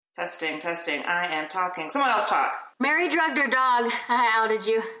Testing. I am talking. Someone else talk. Mary drugged her dog. I outed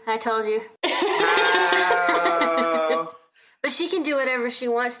you. I told you. Oh. But she can do whatever she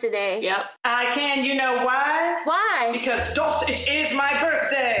wants today. Yep. I can. You know why? Why? Because it is my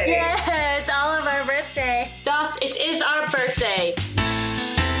birthday. Yeah, it's all of our birthday. It is our birthday.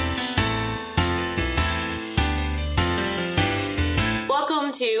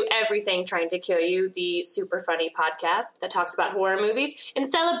 Welcome to Everything Trying to Kill You, the super funny podcast that talks about horror movies and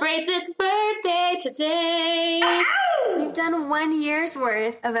celebrates its birthday today. We've done 1 year's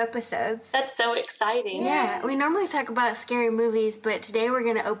worth of episodes. That's so exciting. Yeah, we normally talk about scary movies, but today we're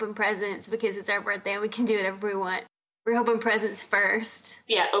going to open presents because it's our birthday and we can do whatever we want. We're open presents first.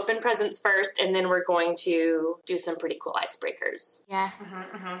 Yeah, open presents first, and then we're going to do some pretty cool icebreakers. Yeah.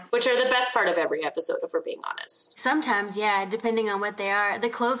 Which are the best part of every episode, if we're being honest. Sometimes, yeah, depending on what they are. The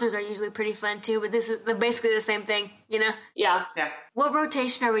closers are usually pretty fun, too, but this is basically the same thing, you know? Yeah. What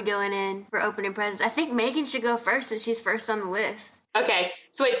rotation are we going in for opening presents? I think Megan should go first since she's first on the list. Okay,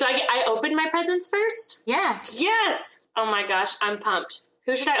 so wait, so I open my presents first? Yeah. Yes! Oh my gosh, I'm pumped.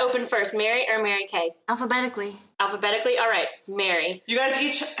 Who should I open first, Mary or Mary Kay? Alphabetically. Alphabetically? All right, Mary. You guys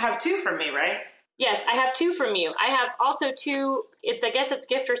each have 2 from me, right? Yes, I have 2 from you. I have also 2, I guess it's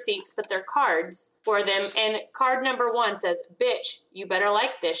gift receipts, but they're cards for them. And card number 1 says, bitch, you better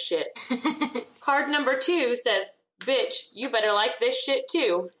like this shit. Card number 2 says, bitch, you better like this shit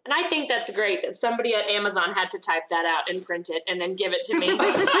too. And I think that's great that somebody at Amazon had to type that out and print it and then give it to me.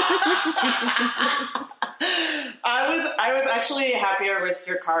 I was actually happier with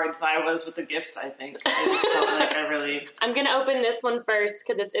your cards than I was with the gifts, I think. I just felt like I'm going to open this one first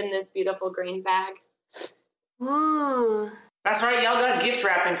because it's in this beautiful green bag. Ooh. That's right, y'all got gift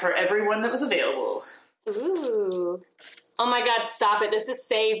wrapping for everyone that was available. Ooh. Oh my God, stop it. This is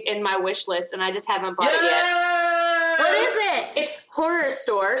saved in my wish list and I just haven't bought it yet. What is it? It's Horror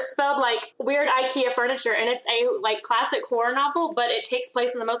Store, spelled like weird IKEA furniture, and it's a classic horror novel, but it takes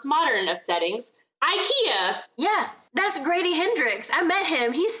place in the most modern of settings. IKEA. Yeah, that's Grady Hendrix. I met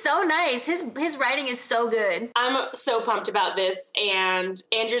him. He's so nice. His writing is so good. I'm so pumped about this, and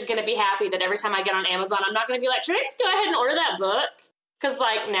Andrew's going to be happy that every time I get on Amazon, I'm not going to be like, should I just go ahead and order that book? Because,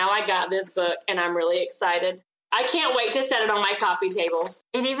 now I got this book, and I'm really excited. I can't wait to set it on my coffee table.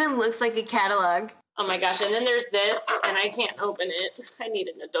 It even looks like a catalog. Oh my gosh, and then there's this, and I can't open it. I need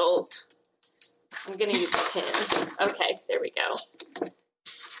an adult. I'm going to use a pen. Okay, there we go.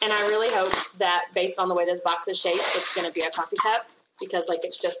 And I really hope that, based on the way this box is shaped, it's going to be a coffee cup, because,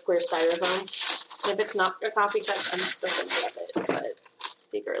 it's just square styrofoam. And if it's not a coffee cup, I'm still going to love it. But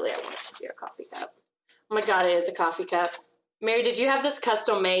secretly, I want it to be a coffee cup. Oh my God, it is a coffee cup. Mary, did you have this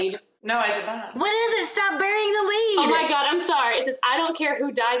custom made? No, I did not. What is it? Stop burying the lead. Oh my God, I'm sorry. It says, I don't care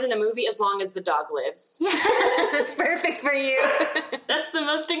who dies in a movie as long as the dog lives. Yeah, that's perfect for you. That's the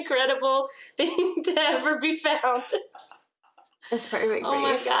most incredible thing to ever be found. That's perfect for you. Oh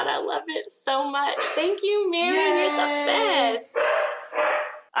my God, I love it so much. Thank you, Mary. Yay. You're the best.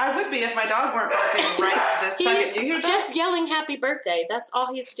 I would be if my dog weren't barking right this second. You hear that? Just yelling happy birthday. That's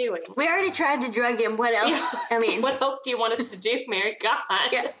all he's doing. We already tried to drug him. What else? I mean, what else do you want us to do, Mary? God.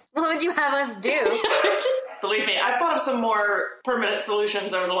 Yeah. What would you have us do? Believe me, I've thought of some more permanent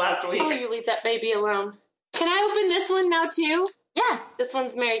solutions over the last week. Oh, you leave that baby alone. Can I open this one now, too? Yeah. This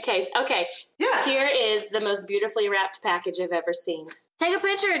one's Mary Kay's. Okay. Yeah. Here is the most beautifully wrapped package I've ever seen. Take a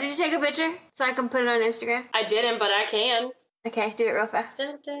picture. Did you take a picture so I can put it on Instagram? I didn't, but I can. Okay, do it real fast.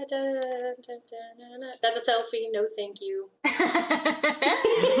 Dun, dun, dun, dun, dun, dun. That's a selfie. No, thank you.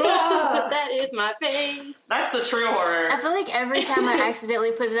 That is my face. That's the true horror. I feel like every time I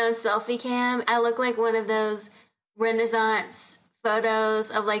accidentally put it on selfie cam, I look like one of those Renaissance photos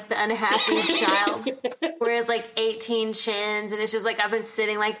of the unhappy child where it's 18 chins and it's just I've been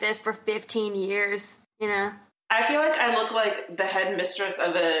sitting like this for 15 years, you know? I feel like I look like the headmistress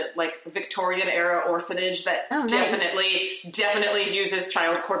of a Victorian era orphanage that definitely uses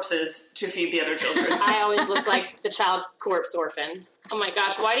child corpses to feed the other children. I always look like the child corpse orphan. Oh my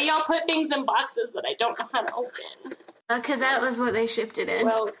gosh, why do y'all put things in boxes that I don't know how to open? Because that was what they shipped it in.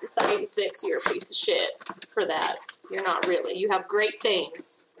 Well, Society 6, you're a piece of shit for that. You're not really. You have great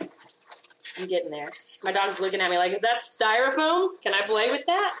things. I'm getting there. My dog's looking at me like, is that styrofoam? Can I play with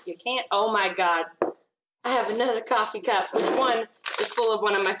that? You can't. Oh my God. I have another coffee cup. Which one is full of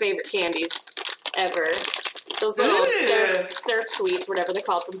one of my favorite candies ever? Those little surf sweets, whatever they're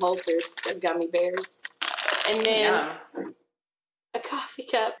called from Whole Foods. They're gummy bears. And then a coffee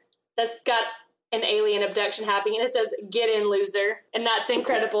cup that's got an alien abduction happening, and it says, get in, loser. And that's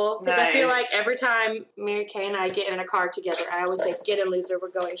incredible, because I feel like every time Mary Kay and I get in a car together, I always say, get in, loser,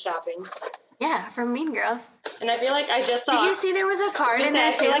 we're going shopping. Yeah, from Mean Girls. And I feel like I just saw... Did you see there was a card in there,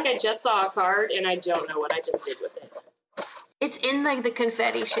 I feel too? like I just saw a card, and I don't know what I just did with it. It's in, like, the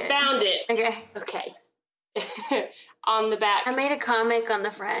confetti shit. Found it. Okay. On the back. I made a comic on the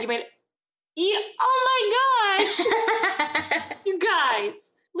front. You made it? Yeah. Oh, my gosh. You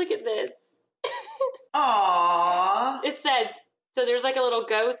guys, look at this. Aww. It says, so there's like a little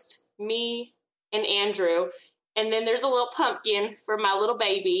ghost, me and Andrew, and then there's a little pumpkin for my little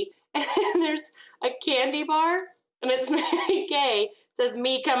baby, and there's a candy bar, and it's Mary Kay. It says,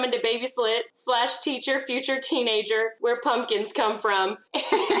 me coming to babysit / teacher, future teenager, where pumpkins come from.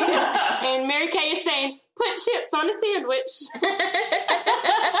 And Mary Kay is saying, put chips on a sandwich.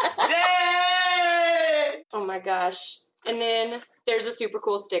 Yay! Oh my gosh. And then there's a super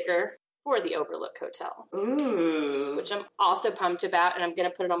cool sticker for the Overlook Hotel. Ooh. Which I'm also pumped about, and I'm going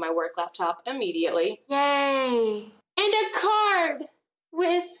to put it on my work laptop immediately. Yay. And a card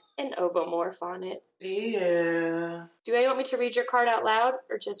with an ovomorph on it. Yeah. Do you want me to read your card out loud,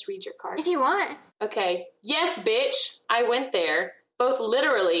 or just read your card? If you want. Okay. Yes, bitch. I went there. Both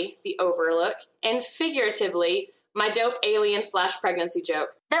literally, the Overlook, and figuratively, my dope alien / pregnancy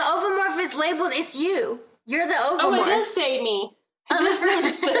joke. The ovomorph is labeled, it's you. You're the ovomorph. Oh, it does say me. I just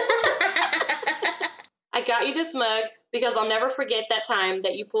noticed it. I got you this mug because I'll never forget that time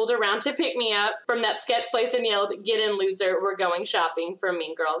that you pulled around to pick me up from that sketch place and yelled, "Get in, loser, we're going shopping," from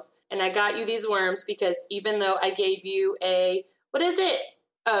Mean Girls. And I got you these worms because even though I gave you what is it?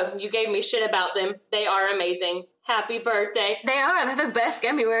 Oh, you gave me shit about them. They are amazing. Happy birthday. They are. They're the best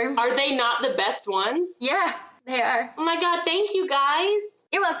gummy worms. Are they not the best ones? Yeah, they are. Oh my God, thank you guys.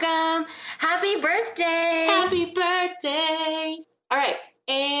 You're welcome. Happy birthday. Happy birthday. All right,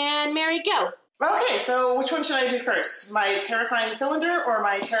 and Mary, go. Okay, so which one should I do first? My terrifying cylinder or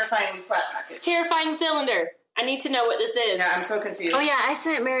my terrifyingly flat package? Terrifying cylinder. I need to know what this is. Yeah, I'm so confused. Oh yeah, I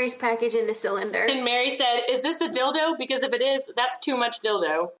sent Mary's package in a cylinder. And Mary said, is this a dildo? Because if it is, that's too much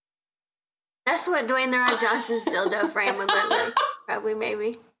dildo. That's what Dwayne The Rock Johnson's dildo frame would look like. Probably,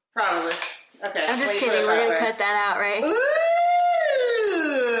 maybe. Probably. Okay. I'm just kidding. We're going to cut that out, right?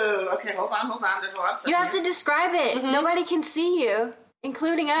 Ooh! Okay, hold on. There's a lot of stuff You have to describe it. Mm-hmm. Nobody can see you,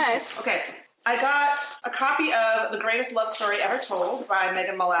 including us. Okay. I got a copy of The Greatest Love Story Ever Told by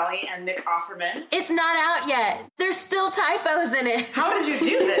Megan Mullally and Nick Offerman. It's not out yet. There's still typos in it. How did you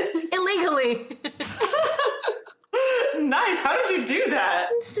do this? Illegally. Nice. How did you do that?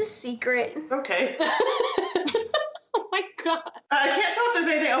 It's a secret. Okay. Oh my God. I can't tell if there's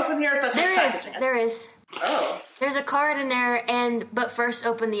anything else in here. If that's There is. Oh. There's a card in there, but first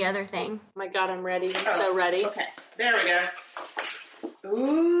open the other thing. Oh my God, I'm ready. I'm so ready. Okay. There we go.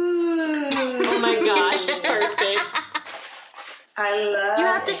 Ooh. Oh my gosh. Perfect. I love You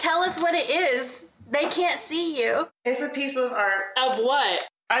have to tell us what it is. They can't see you. It's a piece of art. Of what?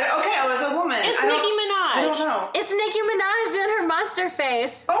 I was a woman. It's Nicki Minaj. I don't know. It's Nicki Minaj doing her monster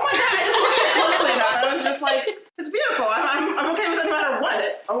face. Oh my God, I didn't look at it closely enough. I was just like, it's beautiful. I'm okay with it no matter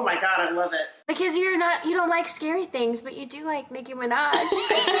what. Oh my God, I love it. Because you don't like scary things, but you do like Nicki Minaj.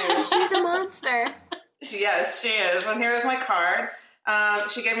 I do. She's a monster. Yes, she is. And here is my card.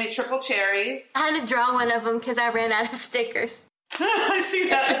 She gave me triple cherries. I had to draw one of them because I ran out of stickers. I see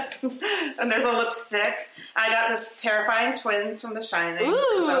that. And there's a lipstick. I got this terrifying twins from The Shining.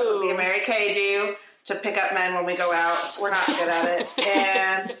 Ooh. That's what me and Mary Kay do to pick up men when we go out. We're not good at it.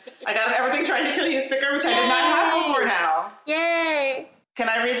 And I got an Everything Trying to Kill You sticker, which I did not have before now. Yay! Can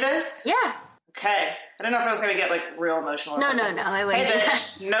I read this? Yeah. Okay. I don't know if I was going to get, like, real emotional or something. No, I wouldn't. Hey,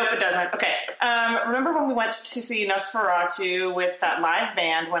 bitch. Nope, it doesn't. Okay. Remember when we went to see Nosferatu with that live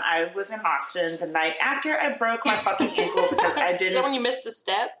band when I was in Austin the night after I broke my fucking ankle because I didn't... Is that when you missed a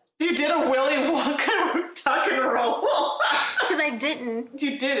step? You did a Willy Wonka tuck and roll. Because I didn't.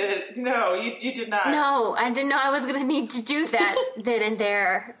 You did it. No, you did not. No, I didn't know I was going to need to do that then and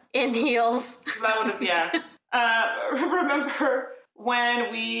there in heels. That would have, yeah. Remember when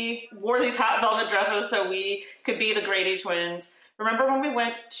we wore these hot velvet dresses so we could be the Grady twins? Remember when we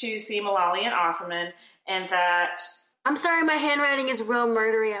went to see Mullally and Offerman and that... I'm sorry, my handwriting is real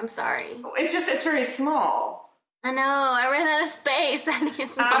murdery. I'm sorry. It's very small. I know. I ran out of space.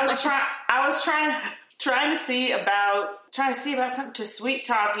 I was trying to see about something to sweet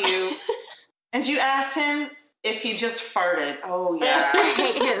talk you, and you asked him if he just farted. Oh yeah. I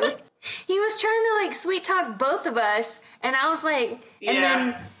hate him. He was trying to like sweet talk both of us, and I was like, and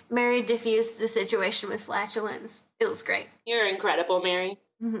then Mary diffused the situation with flatulence. It was great. You're incredible, Mary.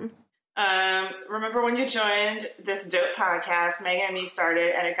 Mm-hmm. Remember when you joined this dope podcast, Megan and me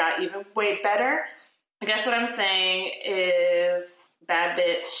started, and it got even way better? I guess what I'm saying is bad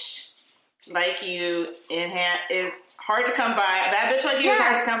bitch. like you in hand. It's hard to come by. A bad bitch like you is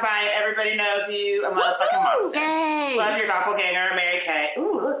hard to come by. Everybody knows you. A motherfucking monster. Yay. Love your doppelganger, Mary Kay.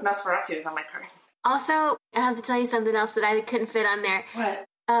 Ooh, look, Nosferatu is on my card. Also, I have to tell you something else that I couldn't fit on there. What?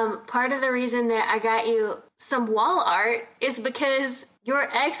 Part of the reason that I got you some wall art is because your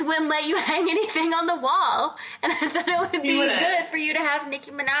ex wouldn't let you hang anything on the wall. And I thought it would be good for you to have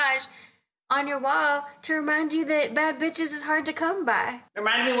Nicki Minaj on your wall to remind you that bad bitches is hard to come by.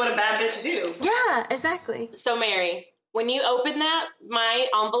 Remind me what a bad bitch do. Yeah, exactly. So, Mary, when you open that, my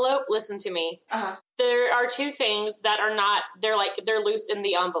envelope, listen to me. Uh-huh. There are two things that are not, they're loose in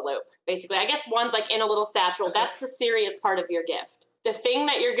the envelope, basically. I guess one's like in a little satchel. Okay. That's the serious part of your gift. The thing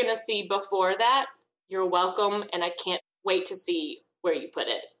that you're going to see before that, you're welcome, and I can't wait to see where you put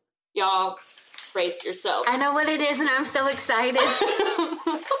it. Y'all, brace yourselves. I know what it is, and I'm so excited.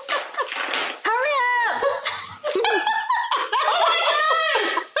 Hurry up! Oh my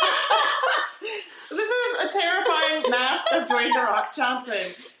god! This is a terrifying mask of Dwayne The Rock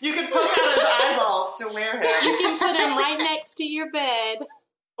Johnson. You can poke out his eyeballs to wear him. You can put him right next to your bed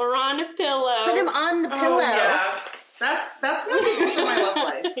or on a pillow. Put him on the pillow. Oh, yeah. That's not good for my love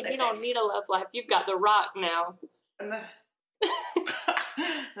life. You don't need a love life. You've got The Rock now. And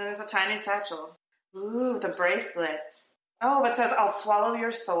there's a tiny satchel. Ooh, the bracelet. Oh, it says, I'll swallow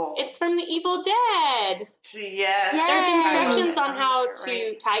your soul. It's from The Evil Dead. Yes. There's instructions on how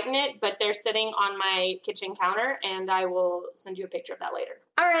to tighten it, but they're sitting on my kitchen counter, and I will send you a picture of that later.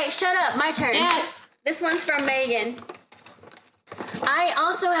 All right, shut up. My turn. Yes. This one's from Megan. I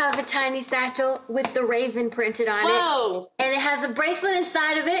also have a tiny satchel with the raven printed on Whoa. it. And it has a bracelet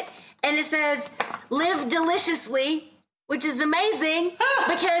inside of it, and it says, live deliciously, which is amazing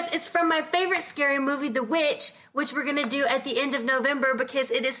because it's from my favorite scary movie, The Witch, which we're going to do at the end of November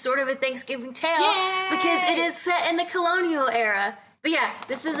because it is sort of a Thanksgiving tale. Yay! Because it is set in the colonial era. But yeah,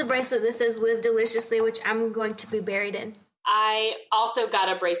 this is a bracelet that says live deliciously, which I'm going to be buried in. I also got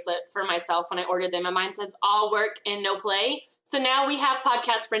a bracelet for myself when I ordered them, and mine says all work and no play. So now we have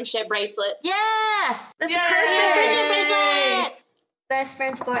podcast friendship bracelets. Yeah! That's Yay! perfect! Friendship bracelets! Best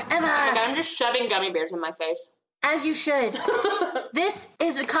friends forever. Oh my God, I'm just shoving gummy bears in my face. As you should. This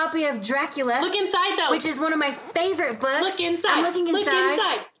is a copy of Dracula. Look inside, though. Which is one of my favorite books. Look inside. I'm looking inside. Look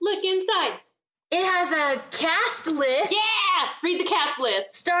inside. Look inside. It has a cast list. Yeah! Read the cast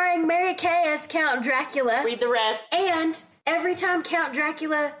list. Starring Mary Kay as Count Dracula. Read the rest. And every time Count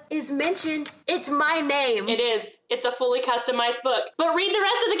Dracula is mentioned, it's my name. It is. It's a fully customized book. But read the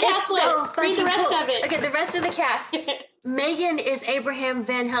rest of the cast list. Read the rest of it. Okay, the rest of the cast. Megan is Abraham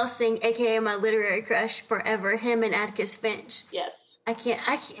Van Helsing, aka my literary crush forever. Him and Atticus Finch. Yes. I can't.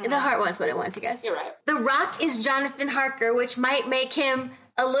 The heart wants what it wants, you guys. You're right. The Rock is Jonathan Harker, which might make him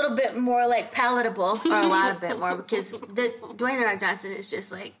a little bit more like palatable, or a lot of bit more, because Dwayne The Rock Johnson is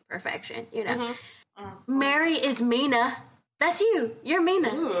just like perfection, you know. Mm-hmm. Mary is Mina. That's you. You're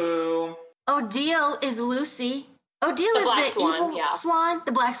Mina. Ooh. Odile is Lucy. Odile is the evil swan.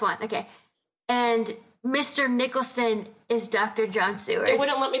 The black swan. Okay. And Mr. Nicholson is Dr. John Seward. It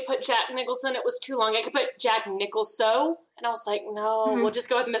wouldn't let me put Jack Nicholson. It was too long. I could put Jack Nicholso. And I was like, no, we'll just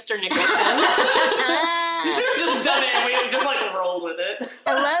go with Mr. Nicholson. You should have just done it and we just like rolled with it.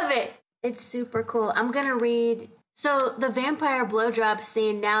 I love it. It's super cool. I'm going to read. So the vampire blowjob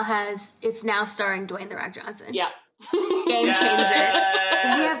scene it's now starring Dwayne The Rock Johnson. Yeah. Game changer.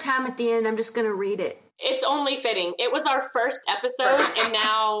 If we have time at the end, I'm just going to read it. It's only fitting. It was our first episode, and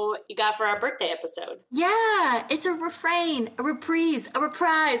now you got for our birthday episode. Yeah, it's a refrain, a reprise.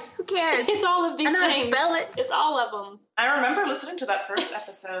 Who cares? It's all of these things. I spell it. It's all of them. I remember listening to that first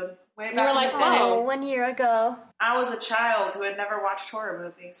episode way back. You were like, oh, 1 year ago. I was a child who had never watched horror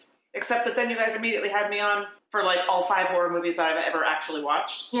movies. Except that then you guys immediately had me on for like all 5 horror movies that I've ever actually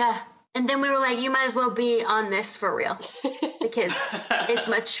watched. Yeah. And then we were like, you might as well be on this for real. Because it's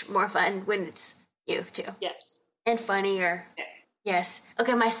much more fun when it's you too. Yes. And funnier. Yeah. Yes.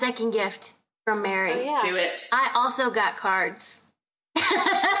 Okay, my second gift from Mary. Oh, yeah. Do it. I also got cards.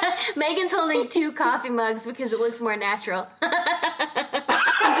 Megan's holding 2 coffee mugs because it looks more natural.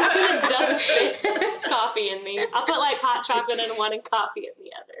 I'm just going to dump this coffee in these. I'll put like hot chocolate in one and coffee in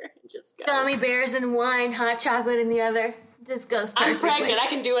the other. Just go. Gummy bears and wine, hot chocolate in the other. This goes perfectly. I'm pregnant. I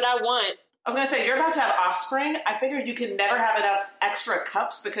can do what I want. I was going to say, you're about to have offspring. I figured you could never have enough extra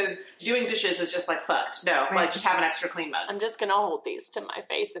cups because doing dishes is just like fucked. No, Right. like just have an extra clean mug. I'm just going to hold these to my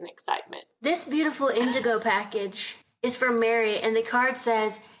face in excitement. This beautiful indigo package is from Mary, and the card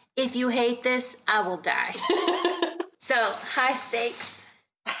says, if you hate this, I will die. So, high stakes.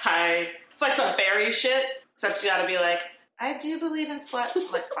 It's like some fairy shit, except you gotta be like, I do believe in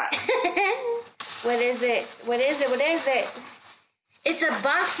sluts. Like, clap. What is it? What is it? What is it? It's a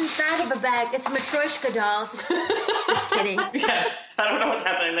box inside of a bag. It's Matryoshka dolls. Just kidding. Yeah, I don't know what's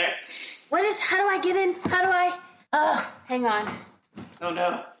happening there. How do I get in? How do I? Oh, hang on. Oh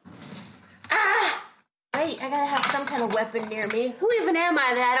no. Ah! Wait, I gotta have some kind of weapon near me. Who even am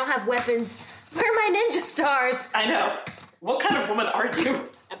I that I don't have weapons? Where are my ninja stars? I know. What kind of woman are you?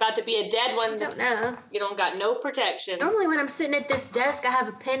 About to be a dead one. I don't know. You don't got no protection. Normally when I'm sitting at this desk, I have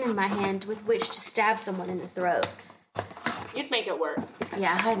a pen in my hand with which to stab someone in the throat. You'd make it work.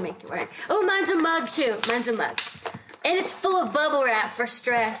 Yeah, I'd make it work. Oh, mine's a mug, too. Mine's a mug. And it's full of bubble wrap for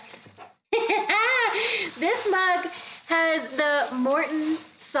stress. This mug has the Morton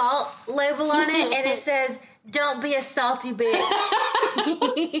salt label on it, and it says, "Don't be a salty bitch."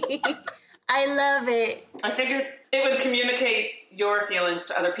 I love it. I figured it would communicate your feelings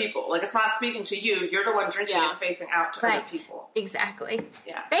to other people. Like, it's not speaking to you. You're the one drinking. It's facing out to other people. Exactly.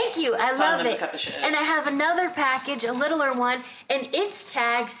 Yeah. Thank you. I love it. Cut the shit. And I have another package, a littler one, and its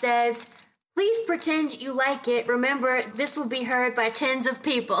tag says, "Please pretend you like it. Remember, this will be heard by tens of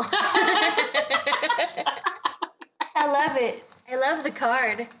people." I love it. I love the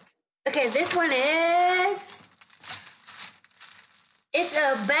card. Okay, this one is... It's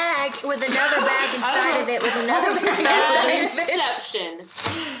a bag with another bag inside of it with another bag inside of it. Exception.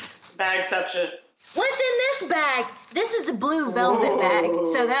 Bagception. What's in this bag? This is a blue velvet bag,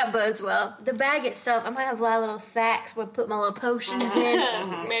 so that bodes well. The bag itself, I'm going to have a lot of little sacks where I put my little potions in.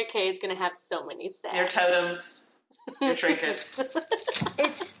 Mary Kay is going to have so many sacks. Your totems. Your trinkets.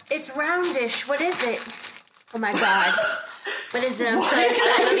 It's roundish. What is it? Oh my god. What is it? I'm so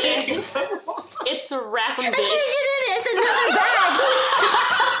excited. It's roundish. I can't get in it. It's another bag.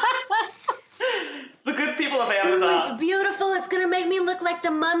 The good people of Amazon. It's beautiful. It's going to make me look like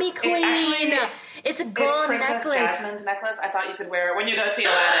the mummy queen. It's a gold it's Princess necklace. Jasmine's necklace. I thought you could wear it when you go see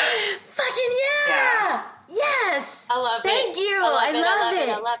Aladdin. Fucking yeah! Yes! I love it. Thank you. I love it.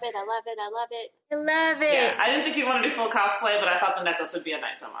 I love I it. love it. I love it. I love it. I love it. Yeah, I didn't think you'd want to do full cosplay, but I thought the necklace would be a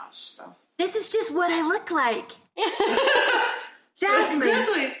nice homage. So This is just what I look like. Jasmine.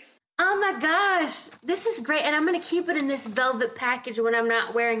 Exactly. Oh my gosh. This is great. And I'm going to keep it in this velvet package when I'm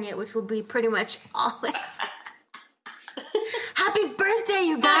not wearing it, which will be pretty much always. Happy birthday,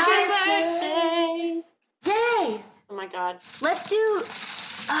 you guys. Happy birthday. Yay. Oh my god. Let's do...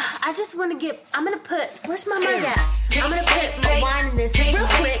 I just want to get... I'm going to put... Where's my mug at? I'm going to put my wine in this real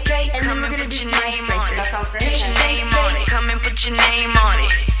quick, and then we're going to do some icebreakers. That sounds great. Put your name on it. Come and put your name on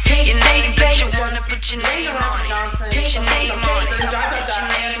it. Your name, bet you wanna put your name on it. Put your name on it. Put your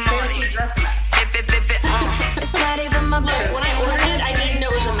name on it. It's not even my birthday. When I ordered it, I didn't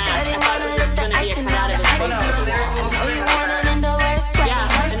know it was a mask. I thought it was just going to be a cutout of it. Oh, you want it in the worst way.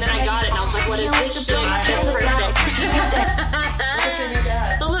 Yeah, and then I got it, and I was like, what is this shit? It's perfect.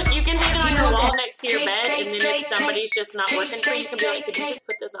 So look, you can hang it on your wall next to your bed, and then if somebody's just not working for you, you can be like, could you just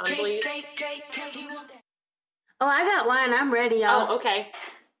put this on, please? Oh, I got wine. I'm ready, y'all. Oh, okay.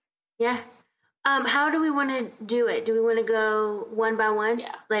 Yeah. How do we want to do it? Do we want to go one by one?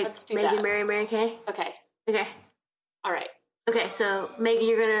 Yeah, Like let's do Megan, that. Mary Kay? Okay. Okay. All right. Okay, so Megan,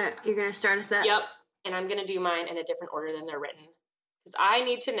 you're gonna start us up. Yep. And I'm going to do mine in a different order than they're written. Because I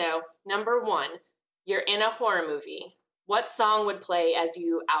need to know, number one, you're in a horror movie. What song would play as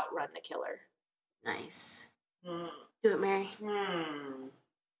you outrun the killer? Nice. Hmm. Do it, Mary.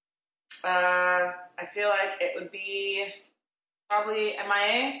 I feel like it would be probably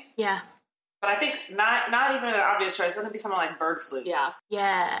MIA, Yeah. but I think not even an obvious choice. It's going to be something like Bird Flu. Yeah.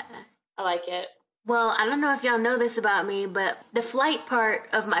 Yeah. I like it. Well, I don't know if y'all know this about me, but the flight part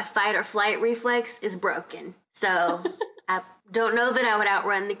of my fight or flight reflex is broken. So I don't know that I would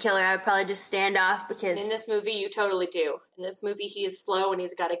outrun the killer. I would probably just stand off because... In this movie, you totally do. In this movie, he's slow and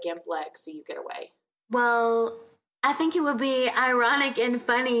he's got a gimp leg, so you get away. Well, I think it would be ironic and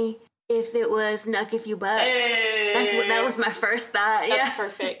funny if it was Nuck If You Buck. Hey. That was my first thought. That's Yeah.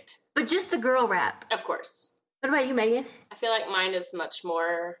 perfect. But just the girl rap. Of course. What about you, Megan? I feel like mine is much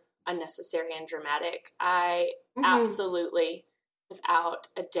more unnecessary and dramatic. I absolutely, without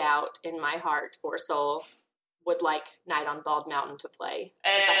a doubt in my heart or soul, would like Night on Bald Mountain to play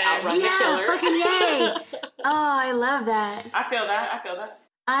as I outrun the Yeah, killer. fucking yay! Oh, I love that. I feel that.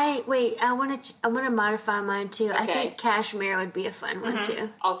 I want to modify mine too. I Okay. think Kashmir would be a fun one too.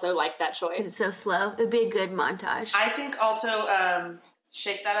 Also like that Because it's choice. so slow. It would be a good montage. I think also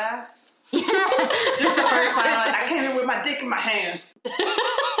Shake That Ass. Just the first line, like, I came in with my dick in my hand.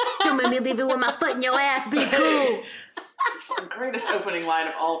 Don't make me leave it with my foot in your ass. Be cool. It's the greatest opening line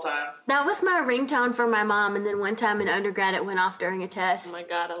of all time. That was my ringtone for my mom, and then one time in undergrad it went off during a Oh test. my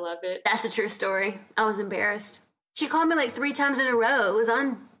god, I love it. That's a true story. I was embarrassed. She called me like 3 times in a row. It was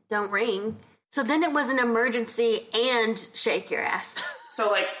on Don't Ring. So then it was an emergency and shake your ass.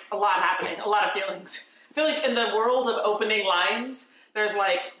 So, like, a lot happening, a lot of feelings. I feel like in the world of opening lines, there's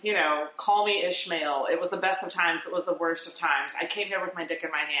like, you know, call me Ishmael. It was the best of times. It was the worst of times. I came here with my dick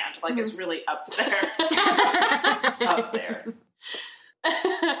in my hand. Like, it's really up there. Up there.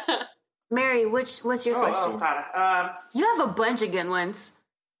 Mary, what's your question? Oh, God. You have a bunch of good ones.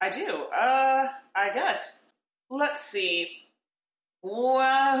 I do. I guess. Let's see.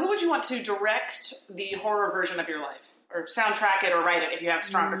 Who would you want to direct the horror version of your life? Or soundtrack it or write it if you have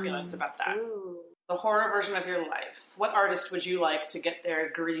stronger feelings about that. Ooh. The horror version of your life. What artist would you like to get their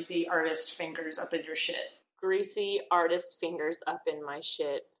greasy artist fingers up in your shit? Greasy artist fingers up in my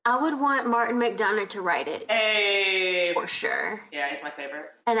shit. I would want Martin McDonagh to write it. Hey! For sure. Yeah, he's my favorite.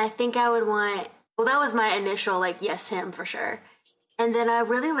 And I think I would want... Well, that was my initial, like, yes, him for sure. And then I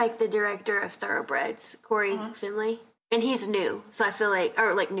really like the director of Thoroughbreds, Corey Finley. And he's new, so I feel like...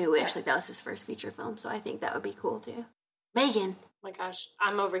 Or, like, newish. Like, that was his first feature film, so I think that would be cool, too. Megan. Oh my gosh,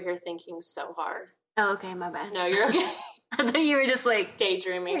 I'm over here thinking so hard. Oh, okay, my bad. No, you're okay. I thought you were just, like...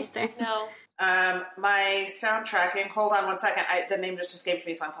 Daydreaming. No. My soundtracking... Hold on one second. The name just escaped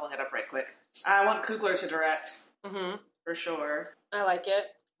me, so I'm pulling it up right quick. I want Coogler to direct. Mm-hmm. For sure. I like it.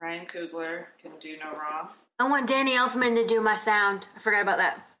 Ryan Coogler can do no wrong. I want Danny Elfman to do my sound. I forgot about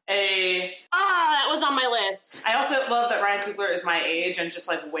that. That was on my list. I also love that Ryan Coogler is my age and just,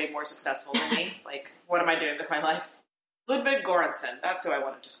 like, way more successful than me. Like, what am I doing with my life? Ludwig Göransson. That's who I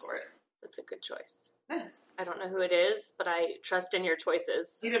wanted to score it. That's a good choice. Yes. I don't know who it is, but I trust in your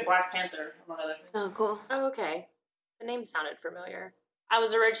choices. He did Black Panther, among other things. Oh, cool. Oh, okay. The name sounded familiar. I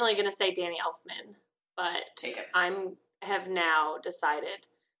was originally going to say Danny Elfman, but Take it. I have now decided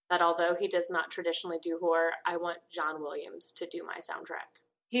that although he does not traditionally do horror, I want John Williams to do my soundtrack.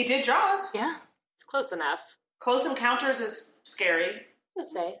 He did Jaws. Yeah. It's close enough. Close Encounters is scary. I'd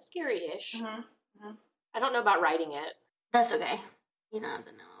say scary-ish. Mm-hmm. Mm-hmm. I don't know about writing it. That's okay. You don't have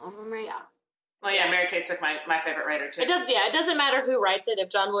to know all of them, right? Yeah. Well, yeah, Mary Kate took my favorite writer, too. It does. Yeah, it doesn't matter who writes it.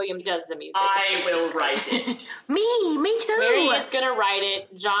 If John Williams does the music, I will write it. Me too. Mary is going to write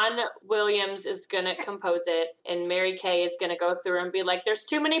it. John Williams is going to compose it. And Mary Kay is going to go through and be like, there's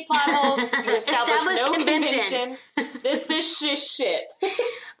too many plot holes. You established no convention. This is shit.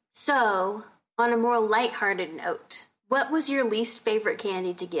 So, on a more lighthearted note, what was your least favorite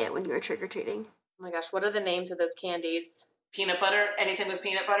candy to get when you were trick-or-treating? Oh my gosh, what are the names of those candies? Peanut butter? Anything with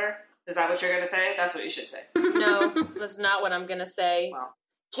peanut butter? Is that what you're going to say? That's what you should say. No, that's not what I'm going to say. Well.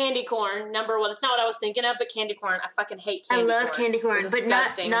 Candy corn, number one. That's not what I was thinking of, but candy corn. I fucking hate candy corn. I love candy corn, but not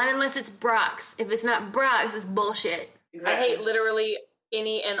disgusting. unless it's Brock's. If it's not Brock's, it's bullshit. Exactly. I hate literally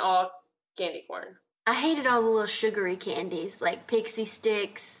any and all candy corn. I hated all the little sugary candies, like Pixie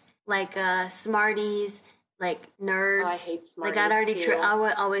Sticks, like Smarties, like Nerds. Oh, I hate Smarties, like I'd already too. I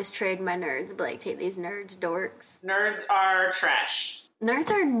would always trade my Nerds, but like take these Nerds, dorks. Nerds are trash.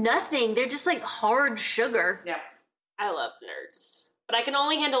 Nerds are nothing. They're just like hard sugar. Yeah. I love Nerds. But I can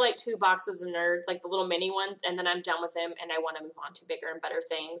only handle like 2 boxes of Nerds, like the little mini ones, and then I'm done with them and I want to move on to bigger and better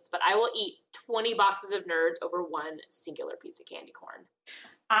things. But I will eat 20 boxes of Nerds over one singular piece of candy corn.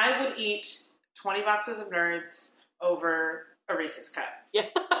 I would eat 20 boxes of Nerds over a Reese's cup. Yeah.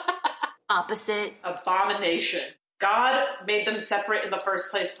 Opposite. Abomination. God made them separate in the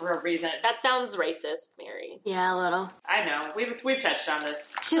first place for a reason. That sounds racist, Mary. Yeah, a little. I know. We've touched on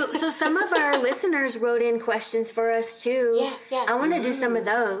this. So some of our listeners wrote in questions for us too. Yeah. I want to do some of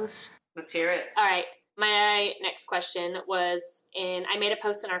those. Let's hear it. All right. My next question was I made a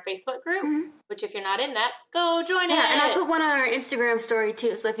post in our Facebook group, which if you're not in that, go join it. Yeah, and I put one on our Instagram story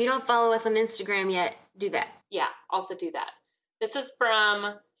too. So if you don't follow us on Instagram yet, do that. Yeah, also do that. This is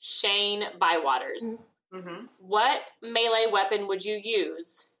from Shane Bywaters. Mm-hmm. What melee weapon would you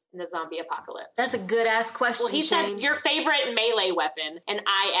use in the zombie apocalypse? That's a good ass question. Well, he Shane. said your favorite melee weapon, and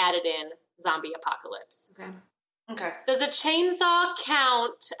I added in zombie apocalypse. Okay. Does a chainsaw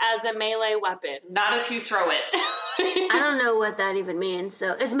count as a melee weapon? Not if you throw it. I don't know what that even means.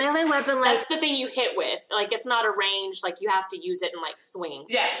 So is melee weapon like... That's the thing you hit with. Like, it's not a range, like, you have to use it and, like, swing.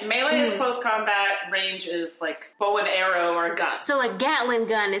 Yeah, melee is close combat. Range is, like, bow and arrow or a gun. So a Gatling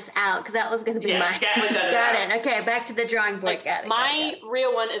gun is out, because that was going to be Yes, mine. Gatling gun is Got out. it. Okay, back to the drawing board. Like, Got it. my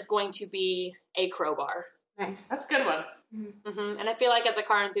real one is going to be a crowbar. Nice. That's a good one. And I feel like as a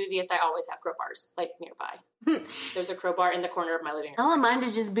car enthusiast, I always have crowbars, like, nearby. There's a crowbar in the corner of my living room. I want mine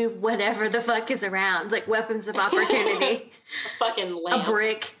to just be whatever the fuck is around, like weapons of opportunity. A fucking lamp. A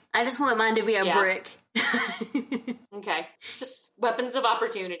brick. I just want mine to be a brick. Okay. Just weapons of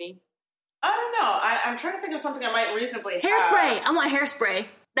opportunity. I don't know. I'm trying to think of something I might reasonably have. Hairspray. I want hairspray.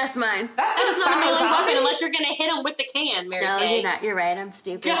 That's mine. That's That gonna is not a stop a melee zombie. weapon unless you're going to hit him with the can, Mary No, Kay. you're not. You're right. I'm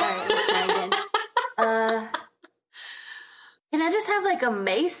stupid. All right, let's try again. Can I just have like a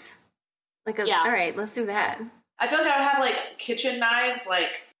mace? Yeah. All right, let's do that. I feel like I would have like kitchen knives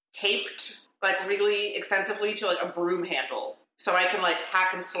like taped like really extensively to like a broom handle, so I can like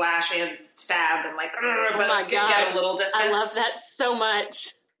hack and slash and stab and like Oh my get God. a little distance. I love that so much.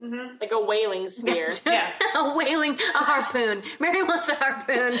 Mm-hmm. Like a whaling spear. Yeah. A harpoon. Mary wants a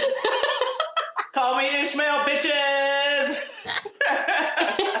harpoon. Call me Ishmael, bitches.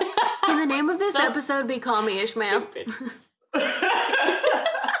 Can the name of this So episode be Call Me Ishmael? Stupid.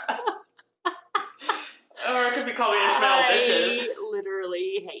 Or it could be called me Ishmael, bitches. I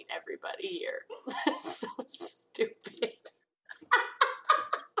literally hate everybody here. That's so stupid.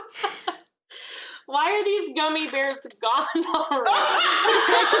 Why are these gummy bears gone already?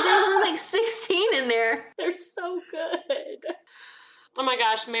 Because there's only like 16 in there. They're so good. Oh my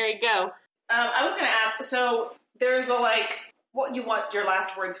gosh, Mary, go. I was going to ask, so there's the like, what you want your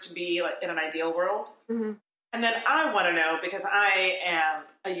last words to be like in an ideal world? Mm-hmm. And then I want to know, because I am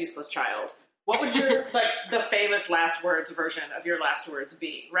a useless child, what would your, like, the famous last words version of your last words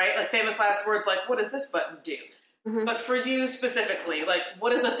be, right? Like, famous last words, like, what does this button do? Mm-hmm. But for you specifically, like,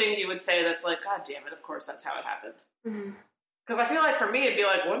 what is the thing you would say that's like, God damn it, of course that's how it happened? Mm-hmm. Because I feel like for me, it'd be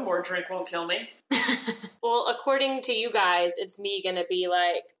like, one more drink won't kill me. Well, according to you guys, it's me gonna be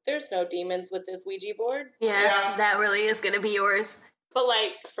like, there's no demons with this Ouija board. Yeah, that really is going to be yours. But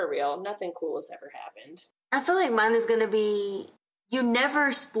like, for real, nothing cool has ever happened. I feel like mine is going to be, you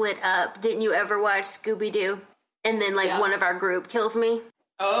never split up. Didn't you ever watch Scooby-Doo? And then like one of our group kills me?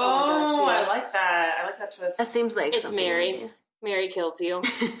 Oh, my gosh, yes. I like that. I like that twist. That seems like It's something Mary. we do. Mary kills you.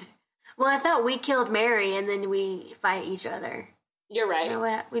 Well, I thought we killed Mary and then we fight each other. You're right. You know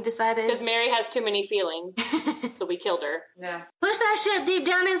what? We decided. Because Mary has too many feelings, so we killed her. Yeah. Push that shit deep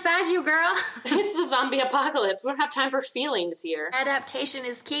down inside you, girl. It's the zombie apocalypse. We don't have time for feelings here. Adaptation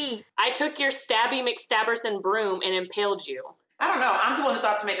is key. I took your Stabby McStabberson broom and impaled you. I don't know. I'm the one who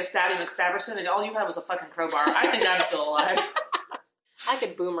thought to make a Stabby McStabberson, and all you had was a fucking crowbar. I think I'm still alive. I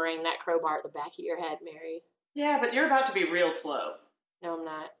could boomerang that crowbar at the back of your head, Mary. Yeah, but you're about to be real slow. No, I'm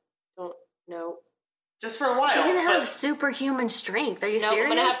not. No. Just for a while. She's gonna have but- superhuman strength. Are you No, serious? I'm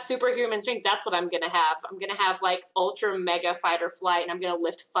gonna have superhuman strength. That's what I'm gonna have. I'm gonna have like ultra mega fight or flight, and I'm gonna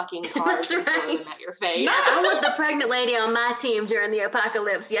lift fucking cars That's and throw right. them at your face. I want the pregnant lady on my team during the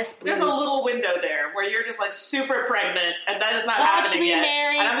apocalypse. Yes, please. There's a little window there where you're just like super pregnant, and that is not Watch happening me, yet.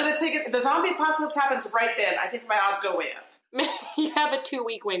 Mary. And I'm gonna take it. The zombie apocalypse happens right then. I think my odds go way up. You have a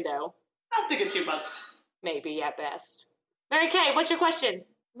 2-week window, I'm thinking 2 months. maybe at best. Mary Kay, what's your question?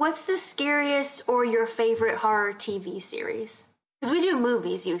 What's the scariest or your favorite horror TV series? Because we do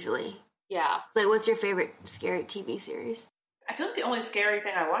movies usually. Yeah. So, like, what's your favorite scary TV series? I feel like the only scary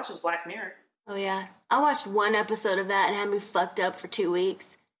thing I watch is Black Mirror. Oh, yeah. I watched one episode of that and had me fucked up for 2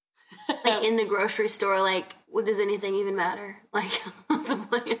 weeks. Like, in the grocery store, like, what does anything even matter? Like, what's the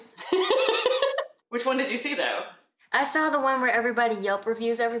point? Which one did you see, though? I saw the one where everybody Yelp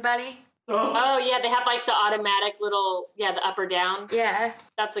reviews everybody. Oh, Oh, yeah, they have like the automatic little, the up or down. Yeah.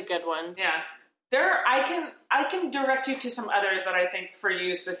 That's a good one. yeah. I can direct you to some others that I think for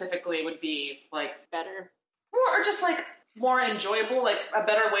you specifically would be like Better. or just like more enjoyable, like a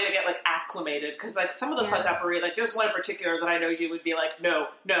better way to get like acclimated. Because like some of the fuck uppery, like there's one in particular that I know you would be like no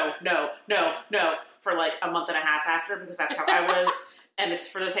for like a month and a half after, because that's how I was, and it's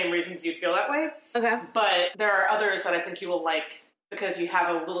for the same reasons you'd feel that way. Okay. But there are others that I think you will like because you have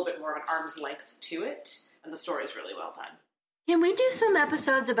a little bit more of an arm's length to it, and the story's really well done. Can we do some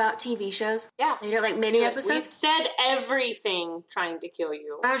episodes about TV shows Yeah. later, like Let's mini do it. episodes? We've said everything trying to kill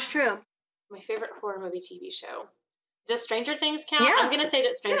you. That's true. My favorite horror movie TV show. Does Stranger Things count? Yeah. I'm going to say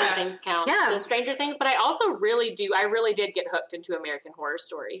that Stranger Yeah. Things counts. Yeah. So Stranger Things, but I also really did get hooked into American Horror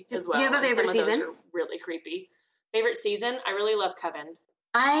Story as well. Do you have a and favorite some of those season? are really creepy. Favorite season? I really love Coven.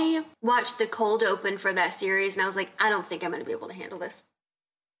 I watched the cold open for that series, and I was like, I don't think I'm going to be able to handle this.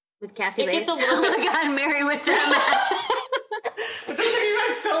 With Kathy It Bates. gets a little Oh bit- my God, Mary with that But this took you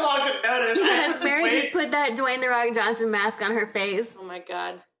guys so long to notice. mask. I Yes, couldn't Mary wait. just put that Dwayne The Rock Johnson mask on her face. Oh my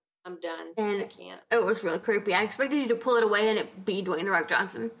God. I'm done. And I can't. it was really creepy. I expected you to pull it away and it be Dwayne The Rock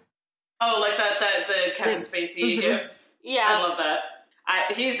Johnson. Oh, like the Kevin Like, Spacey gif. Yeah. I love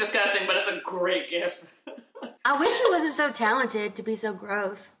that. He's disgusting, but it's a great gif. I wish he wasn't so talented to be so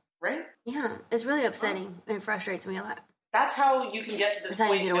gross. Right? Yeah, it's really upsetting and it frustrates me a lot. That's how you can get to this That's how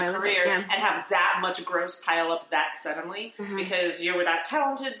you point get in away your with it, career yeah. and have that much gross pile up that suddenly because you were that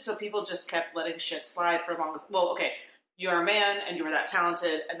talented, so people just kept letting shit slide for as long as... Well, okay, you're a man and you were that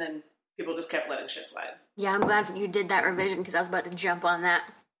talented, and then people just kept letting shit slide. Yeah, I'm glad you did that revision because I was about to jump on that.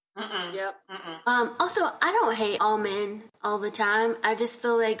 Yep. Also, I don't hate all men all the time. I just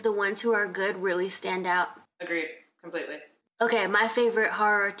feel like the ones who are good really stand out. Agreed. Completely. Okay, my favorite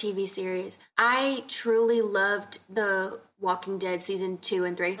horror TV series. I truly loved The Walking Dead season 2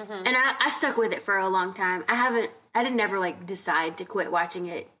 and 3. And I stuck with it for a long time. I didn't never like decide to quit watching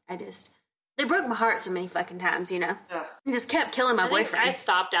it. They broke my heart so many fucking times, you know? Ugh. I just kept killing my boyfriend. I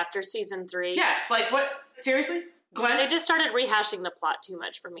stopped after season 3. Yeah, like what? Seriously? Glenn? They just started rehashing the plot too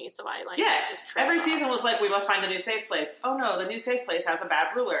much for me, so I just tried every off. season was like, we must find a new safe place. Oh no, the new safe place has a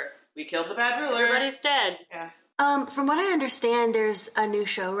bad ruler. We killed the bad ruler. Everybody's dead. Yeah. From what I understand, there's a new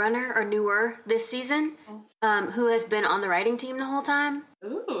showrunner, or newer this season, who has been on the writing team the whole time.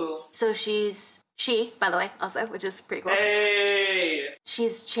 Ooh. So she, by the way, also, which is pretty cool. Hey.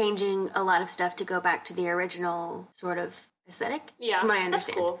 She's changing a lot of stuff to go back to the original sort of aesthetic. Yeah, from what I that's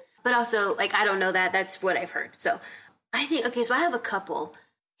understand. cool. But also, like, I don't know that. That's what I've heard. So I think, okay, so I have a couple.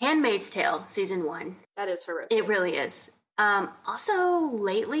 Handmaid's Tale, season 1. That is horrific. It really is. Also,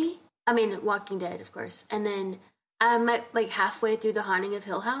 lately, Walking Dead, of course. And then I'm like halfway through The Haunting of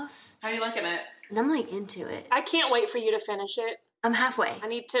Hill House. How are you liking it? And I'm like into it. I can't wait for you to finish it. I'm halfway. I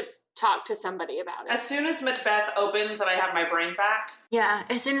need to talk to somebody about it. As soon as Macbeth opens and I have my brain back. Yeah,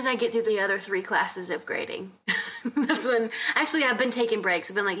 as soon as I get through the other 3 classes of grading. That's when, actually, I've been taking breaks.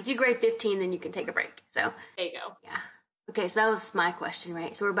 I've been like, if you grade 15, then you can take a break. So, There you go. yeah. Okay, so that was my question,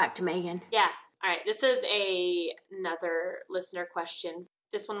 right? So we're back to Megan. Yeah. All right. This is another listener question.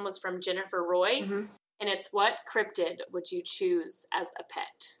 This one was from Jennifer Roy. Mhm. And it's, what cryptid would you choose as a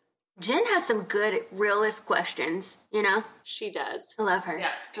pet? Jen has some good realist questions, you know? She does. I love her.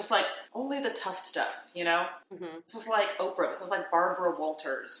 Yeah, just like only the tough stuff, you know? Mm-hmm. This is like Oprah. This is like Barbara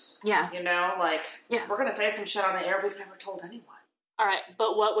Walters. Yeah. You know, like, Yeah. we're going to say some shit on the air we've never told anyone. All right.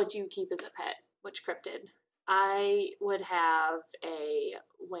 But what would you keep as a pet? Which cryptid? I would have a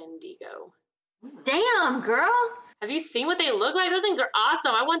Wendigo. Damn, girl. Have you seen what they look like? Those things are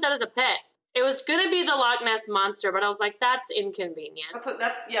awesome. I want that as a pet. It was gonna be the Loch Ness Monster, but I was like, that's inconvenient.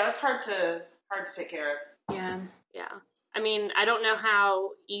 That's hard to take care of. Yeah. Yeah. I mean, I don't know how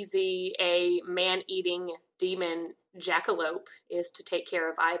easy a man-eating demon jackalope is to take care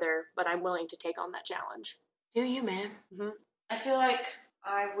of either, but I'm willing to take on that challenge. Do you, man? I feel like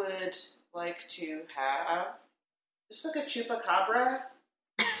I would like to have just like a chupacabra.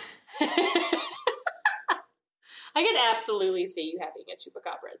 I could absolutely see you having a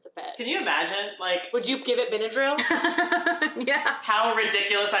chupacabra as a pet. Can you imagine? Like, Would you give it Benadryl? Yeah. how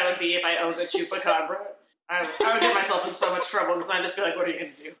ridiculous I would be if I owned a chupacabra. I would get myself in so much trouble because I'd just be like, what are you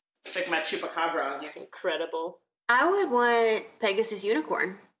going to do? Stick my chupacabra on you. It's incredible. I would want Pegasus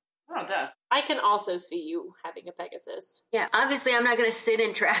Unicorn. Oh, duh. I can also see you having a Pegasus. Yeah, obviously I'm not going to sit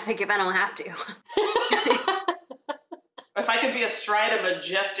in traffic if I don't have to. If I could be astride a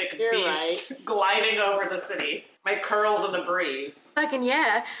majestic You're beast gliding over the city, my curls in the breeze. Fucking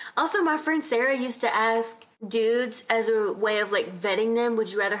yeah. Also, my friend Sarah used to ask dudes as a way of like vetting them, would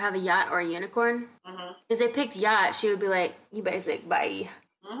you rather have a yacht or a unicorn? Mm-hmm. If they picked yacht, she would be like, you basic, bye.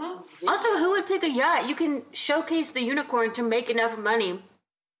 Mm-hmm. Also, who would pick a yacht? You can showcase the unicorn to make enough money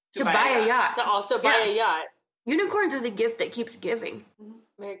to buy a yacht. To also buy a yacht. Unicorns are the gift that keeps giving.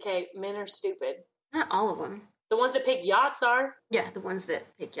 Mary Kay, men are stupid. Not all of them. The ones that pick yachts are. Yeah, the ones that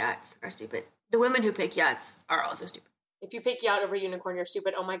pick yachts are stupid. The women who pick yachts are also stupid. If you pick yacht over unicorn, you're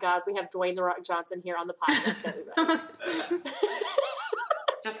stupid. Oh my God, we have Dwayne The Rock Johnson here on the podcast, everybody.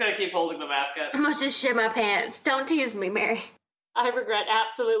 Just gonna keep holding the basket. I must just shit my pants. Don't tease me, Mary. I regret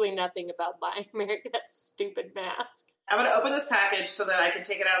absolutely nothing about buying Mary that stupid mask. I'm gonna open this package so that I can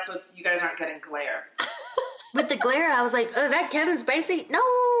take it out so you guys aren't getting glare. With the glare, I was like, oh, is that Kevin Spacey? No,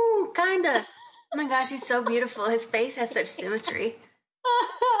 kinda. Oh my gosh, he's so beautiful. His face has such symmetry.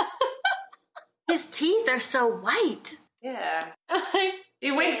 His teeth are so white. Yeah.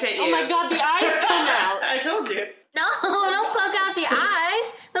 He winked at you. Oh my God, the eyes come out. I told you. No, don't poke out the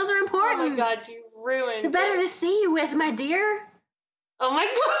eyes. Those are Oh important. my God, you ruined The better it. to see you with, my dear. Oh my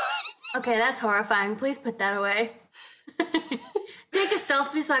God. Okay, that's horrifying. Please put that away. Take a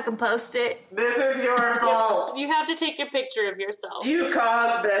selfie so I can post it. This is your fault. You have to take a picture of yourself. You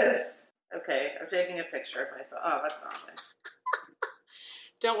caused this. Okay, I'm taking a picture of myself. Oh, that's not it.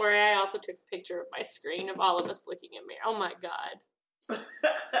 Don't worry, I also took a picture of my screen of all of us looking at me. Oh my God.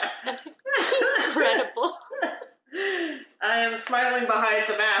 That's incredible. I am smiling behind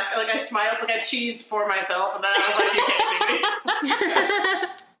the mask. Like I smiled, like I cheesed for myself, and then I was like, you can't see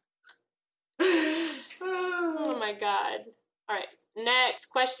me. Oh my God. All right, next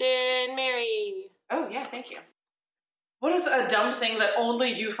question, Mary. Oh, yeah, thank you. What is a dumb thing that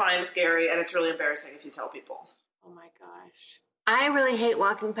only you find scary and it's really embarrassing if you tell people? Oh my gosh. I really hate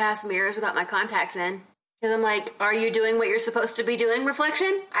walking past mirrors without my contacts in. Because I'm like, are you doing what you're supposed to be doing,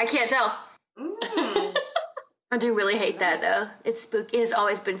 reflection? I can't tell. I do really hate that, though. It's spooky. It has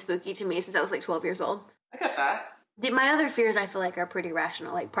always been spooky to me since I was like 12 years old. I get that. My other fears, I feel like, are pretty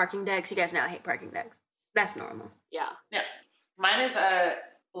rational. Like parking decks. You guys know I hate parking decks. That's normal. Yeah. Yeah. Mine is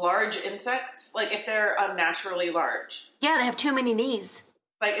large insects. Like if they're unnaturally large. Yeah, they have too many knees.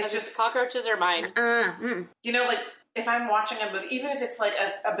 Like it's just cockroaches are mine. You know, like if I'm watching a movie, even if it's like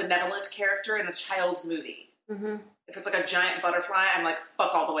a benevolent character in a child's movie, if it's like a giant butterfly, I'm like,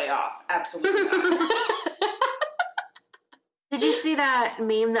 fuck all the way off. Absolutely not. Did you see that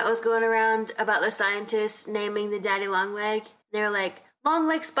meme that was going around about the scientists naming the daddy long leg? They were like, long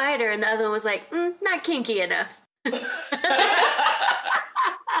leg spider, and the other one was like, not kinky enough.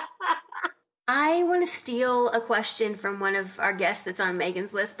 I want to steal a question from one of our guests that's on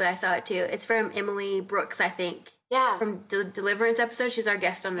Megan's list, but I saw it too. It's from Emily Brooks, I think. Yeah. From the Deliverance episode. She's our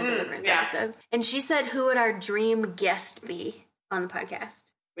guest on the Deliverance episode. And she said, who would our dream guest be on the podcast?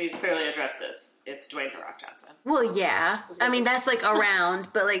 We've clearly addressed this. It's Dwayne The Rock Johnson. Well, yeah. I mean, that's like around,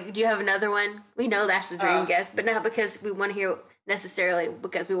 but like, do you have another one? We know that's the dream guest, but not because we want to hear, necessarily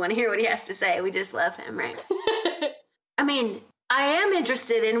because we want to hear what he has to say. We just love him, right? I mean, I am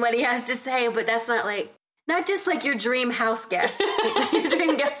interested in what he has to say, but that's not like, not just like your dream house guest, your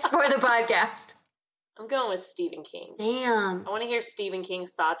dream guest for the podcast. I'm going with Stephen King. Damn. I want to hear Stephen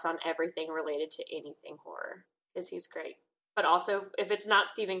King's thoughts on everything related to anything horror, because he's great. But also, if it's not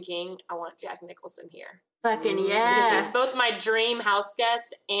Stephen King, I want Jack Nicholson here. Fucking Because yeah. he's both my dream house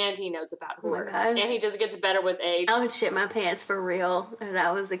guest, and he knows about horror. gosh. And he just gets better with age. I would shit my pants for real if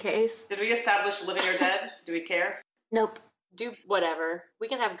that was the case. Did we establish living or dead? Do we care? Nope. Do whatever. We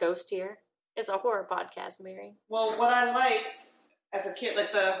can have Ghost here. It's a horror podcast, Mary. Well, what I liked as a kid,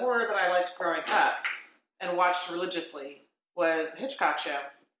 like the horror that I liked growing up and watched religiously, was the Hitchcock Show.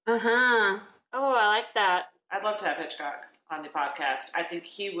 Uh-huh. Oh, I like that. I'd love to have Hitchcock on the podcast. I think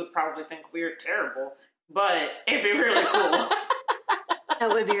he would probably think we're terrible, but it'd be really cool. That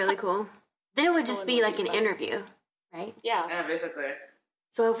would be really cool. Then it would just be like an interview, right? Yeah. Yeah, basically.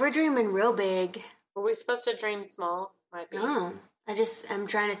 So if we're dreaming real big, Were we supposed to dream small? Might be. no. I'm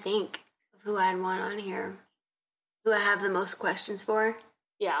trying to think of who I'd want on here. Who I have the most questions for.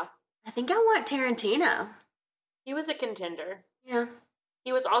 Yeah. I think I want Tarantino. He was a contender. Yeah.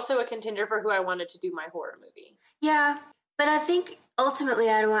 He was also a contender for who I wanted to do my horror movie. Yeah. But I think ultimately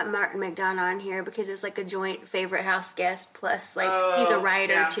I'd want Martin McDonagh on here because it's like a joint favorite house guest plus like he's a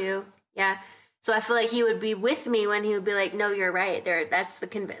writer too. Yeah. So I feel like he would be with me when he would be like, "No, you're right. That's the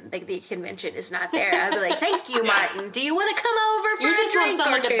the convention is not there." I'd be like, "Thank you, Martin. Do you want to come over for You a just drink want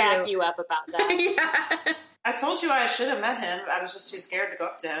someone or to two?" back you up about that. Yeah. I told you I should have met him. I was just too scared to go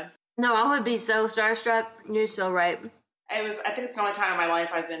up to him. No, I would be so starstruck. You're so right. I think it's the only time in my life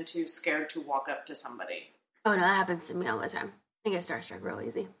I've been too scared to walk up to somebody. Oh no, that happens to me all the time. I get starstruck real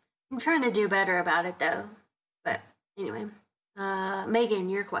easy. I'm trying to do better about it though. But anyway, Megan,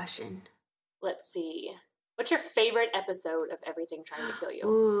 your question. Let's see. What's your favorite episode of Everything Trying to Kill You?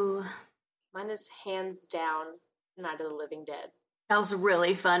 Ooh, Mine is hands down Night of the Living Dead. that was a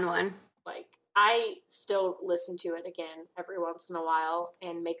really fun one. Like, I still listen to it again every once in a while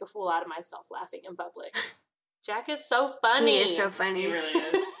and make a fool out of myself laughing in public. Jack is so funny. He is so funny. He really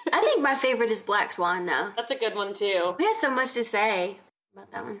is. I think my favorite is Black Swan though. That's a good one, too. We had so much to say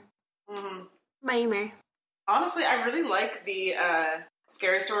about that one. Mm-hmm. What about you, Mary? Honestly, I really like the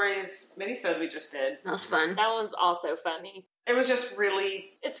Scary Stories minisode we just did. That was fun. That one's also funny. It was just really,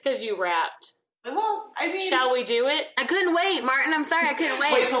 It's because you rapped. well, I mean... Shall we do it? I couldn't wait, Martin. I'm sorry, I couldn't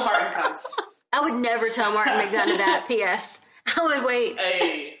wait. Wait till Martin comes. I would never tell Martin McDonagh that. P.S. I would wait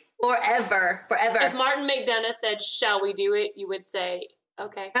Hey. forever. If Martin McDonagh said, shall we do it, you would say,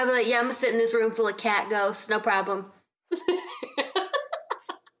 okay. I'd be like, yeah, I'm gonna sit in this room full of cat ghosts. No problem.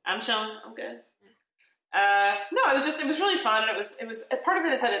 I'm chilling. I'm good. No, it was really fun. And it was part of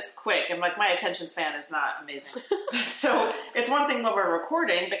it is that it's quick and like my attention span is not amazing. So it's one thing when we're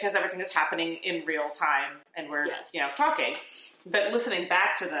recording because everything is happening in real time and we're, talking, but listening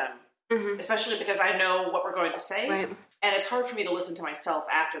back to them, especially because I know what we're going to say. Right. And it's hard for me to listen to myself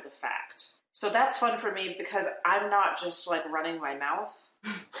after the fact. So that's fun for me because I'm not just like running my mouth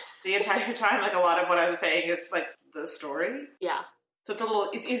the entire time. Like a lot of what I'm saying is like the story. Yeah. So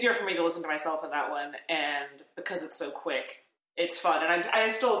it's easier for me to listen to myself in that one. And because it's so quick, it's fun. And I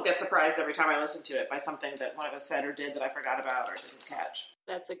still get surprised every time I listen to it by something that one of us said or did that I forgot about or didn't catch.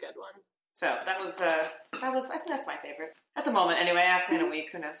 That's a good one. So that was, I think that's my favorite. At the moment, anyway. Ask me in a week.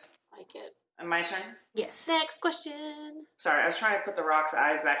 Who knows? Like it. My turn? Yes. Next question. Sorry, I was trying to put the Rock's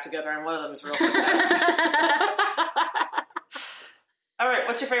eyes back together, and one of them is real All right,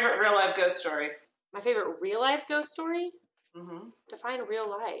 what's your favorite real-life ghost story? My favorite real-life ghost story? Mm-hmm. Define real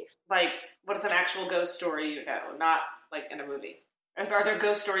life. Like, what is an actual ghost story you know, not like in a movie? Are there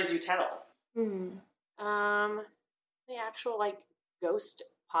ghost stories you tell? The actual, like, ghost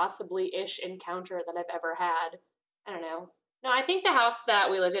possibly-ish encounter that I've ever had. I don't know. No, I think the house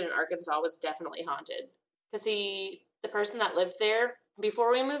that we lived in Arkansas was definitely haunted. Because the person that lived there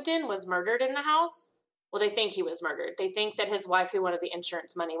before we moved in was murdered in the house. Well, they think he was murdered. They think that his wife, who wanted the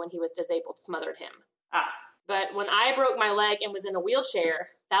insurance money when he was disabled, smothered him. But when I broke my leg and was in a wheelchair,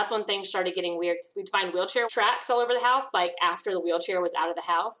 that's when things started getting weird. We'd find wheelchair tracks all over the house, like after the wheelchair was out of the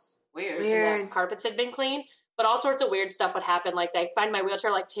house. Weird. And the carpets had been cleaned. But all sorts of weird stuff would happen. Like, they'd find my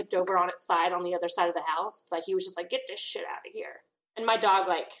wheelchair, like, tipped over on its side on the other side of the house. It's like, he was just like, get this shit out of here. And my dog,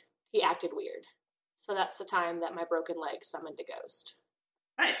 like, he acted weird. So that's the time that my broken leg summoned a ghost.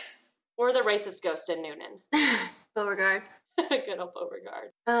 Nice. Or the racist ghost in Noonan. Beauregard. Good old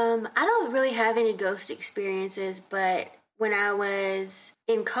Beauregard. I don't really have any ghost experiences, but when I was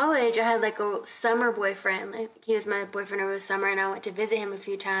in college, I had like a summer boyfriend. Like, he was my boyfriend over the summer, and I went to visit him a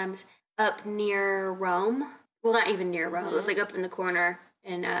few times up near Rome. Well, not even near Rome. It was like up in the corner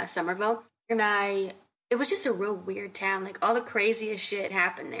in Somerville. And it was just a real weird town. Like, all the craziest shit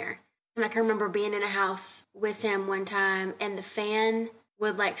happened there. And I can remember being in a house with him one time, and the fan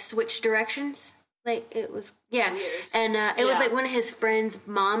would like switch directions. Like, it was, yeah. Weird. And it was like one of his friend's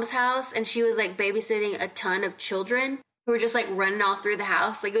mom's house, and she was like babysitting a ton of children who were just like running all through the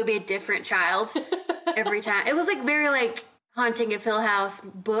house. Like, it would be a different child every time. It was like very like Haunting of Hill House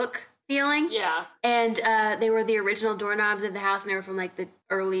book feeling. Yeah. And they were the original doorknobs of the house, and they were from like the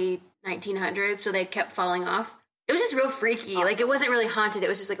early 1900s, so they kept falling off. It was just real freaky. Awesome. Like, it wasn't really haunted. It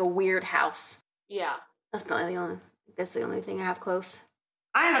was just like a weird house. Yeah. That's probably that's the only thing I have close.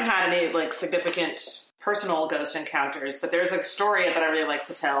 I haven't had any, like, significant personal ghost encounters, but there's a story that I really like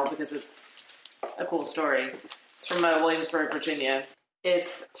to tell because it's a cool story. It's from Williamsburg, Virginia.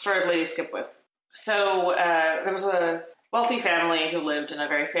 It's the story of Lady Skipwith. So, there was a wealthy family who lived in a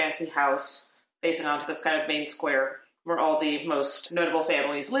very fancy house facing onto this kind of main square where all the most notable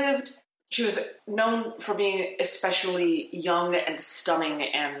families lived. She was known for being especially young and stunning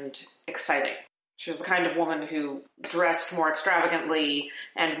and exciting. She was the kind of woman who dressed more extravagantly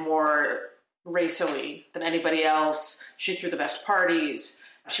and more racily than anybody else. She threw the best parties.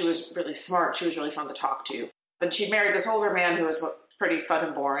 She was really smart. She was really fun to talk to. But she'd married this older man who was pretty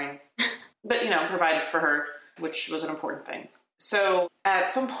fucking boring, but, you know, provided for her, which was an important thing. So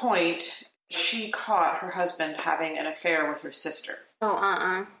at some point, she caught her husband having an affair with her sister.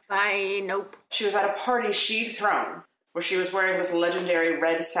 Oh, bye, nope. She was at a party she'd thrown, where she was wearing this legendary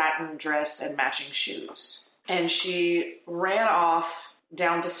red satin dress and matching shoes. And she ran off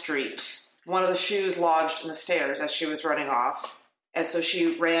down the street. One of the shoes lodged in the stairs as she was running off. And so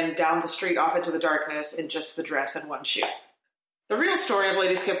she ran down the street off into the darkness in just the dress and one shoe. The real story of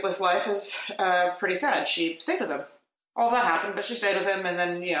Lady Skipwith's life is pretty sad. She stayed with him. All that happened, but she stayed with him and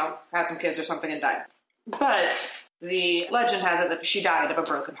then, you know, had some kids or something and died. But the legend has it that she died of a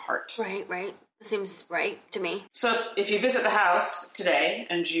broken heart. Right. Seems right to me. So if you visit the house today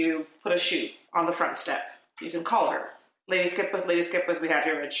and you put a shoe on the front step, you can call her. Lady Skipwith, we have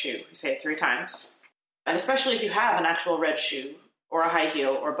your red shoe. You say it 3 times. And especially if you have an actual red shoe or a high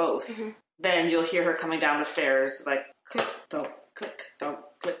heel or both, then you'll hear her coming down the stairs like, click, thump, click, thump,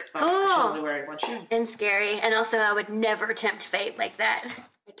 click, thump. Oh. She's only wearing one shoe. And scary. And also, I would never tempt fate like that.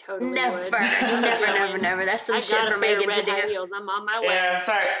 I totally Never. would. Never. That's some shit for Megan to do. High heels. I'm on my way. Yeah,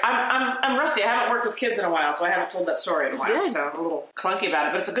 sorry. I'm rusty. I haven't worked with kids in a while, so I haven't told that story in a while. Good. So I'm a little clunky about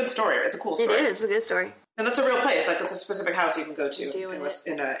it, but it's a good story. It's a cool story. It is. It's a good story. And that's a real place. Like, that's a specific house you can go to Doing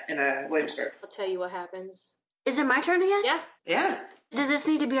in a Williamsburg. I'll tell you what happens. Is it my turn again? Yeah, Yeah, Does this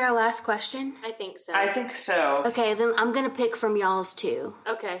need to be our last question? I think so. I think so. Okay, then I'm going to pick from y'all's too.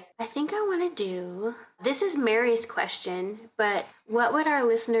 Okay. I think I want to do... This is Mary's question, but what would our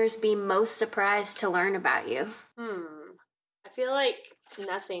listeners be most surprised to learn about you? I feel like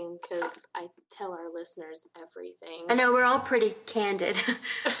nothing, because I tell our listeners everything. I know we're all pretty candid.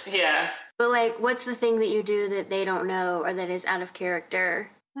 Yeah. But, like, what's the thing that you do that they don't know or that is out of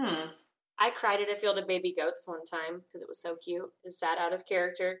character? I cried at a field of baby goats one time because it was so cute. Is that out of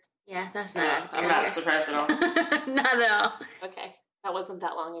character? Yeah, that's No, not out of I'm character. not surprised at all. Not at all. Okay. That wasn't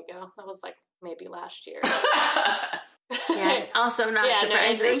that long ago. That was like maybe last year. Yeah, also not yeah, no,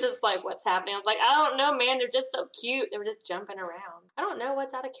 surprising. it's just like, what's happening? I was like, I don't know, man. They're just so cute. They were just jumping around. I don't know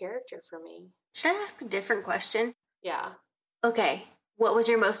what's out of character for me. Should I ask a different question? Yeah. Okay, what was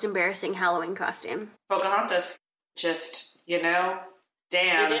your most embarrassing Halloween costume? Pocahontas. Just, you know, We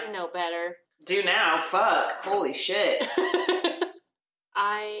damn. didn't know better. Do now. Fuck. Holy shit.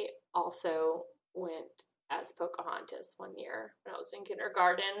 I also went as Pocahontas one year when I was in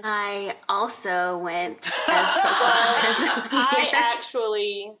kindergarten. I also went as Pocahontas. I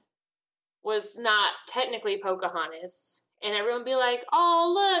actually was not technically Pocahontas. And everyone would be like,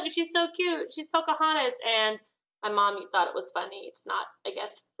 oh, look, she's so cute. She's Pocahontas. And my mom thought it was funny. It's not, I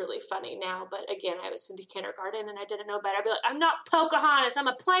guess, really funny now. But again, I was in kindergarten and I didn't know better. I'd be like, I'm not Pocahontas. I'm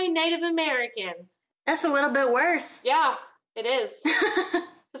a plain Native American. That's a little bit worse. Yeah, it is.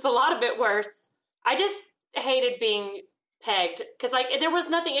 It's a lot of bit worse. I just hated being pegged because, like, there was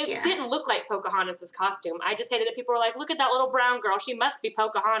nothing. It didn't look like Pocahontas' costume. I just hated that people were like, look at that little brown girl. She must be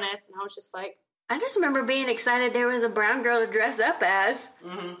Pocahontas. And I was just like... I just remember being excited there was a brown girl to dress up as.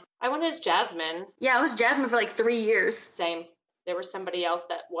 Mm-hmm. I went as Jasmine. Yeah, I was Jasmine for like 3 years. Same. There was somebody else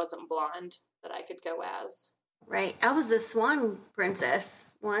that wasn't blonde that I could go as. Right. I was the Swan Princess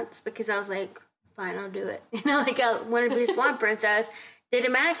once because I was like, fine, I'll do it. You know, like I wanted to be a Swan Princess. Did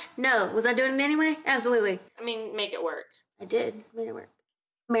it match? No. Was I doing it anyway? Absolutely. I mean, make it work. I did. Made it work.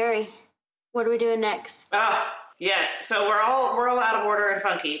 Mary, what are we doing next? Yes. So we're all out of order and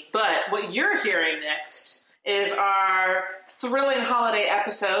funky. But what you're hearing next is our thrilling holiday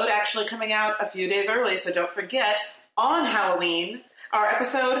episode, actually coming out a few days early. So don't forget, on Halloween, our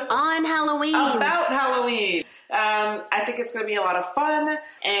episode on Halloween about Halloween. I think it's going to be a lot of fun.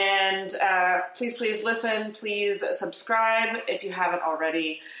 And please listen. Please subscribe if you haven't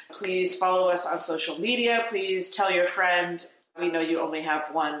already. Please follow us on social media. Please tell your friend. We know you only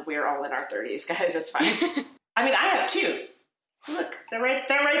have one. We're all in our 30s, guys. It's fine. I mean, I have two. Look, they're right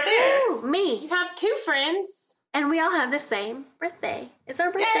there. Ooh, me. You have two friends. And we all have the same birthday. It's our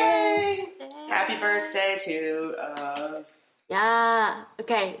birthday. Yay! Happy birthday to us. Yeah.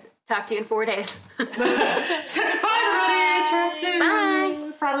 Okay. Talk to you in 4 days. Bye, everybody. Turn soon.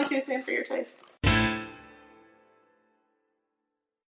 Bye. Probably too soon for your taste.